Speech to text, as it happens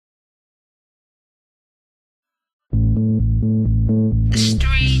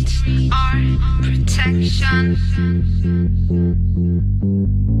protection.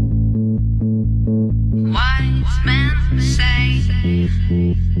 Wise men say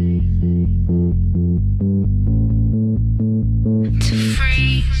to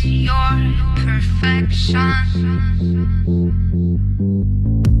freeze your perfection.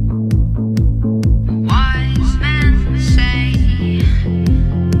 Wise men say,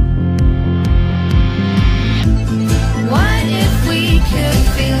 what if we could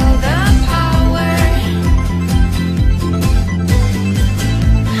feel the power?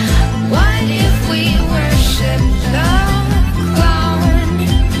 What if we worship the clown?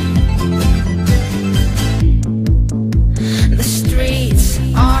 The streets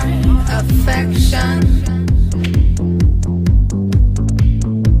are affection,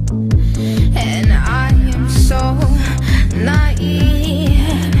 and I am so naive.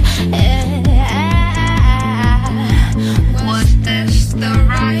 Was this the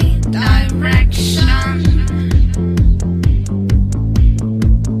right direction?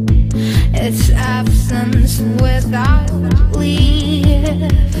 It's absence without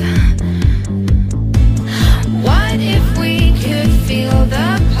leave.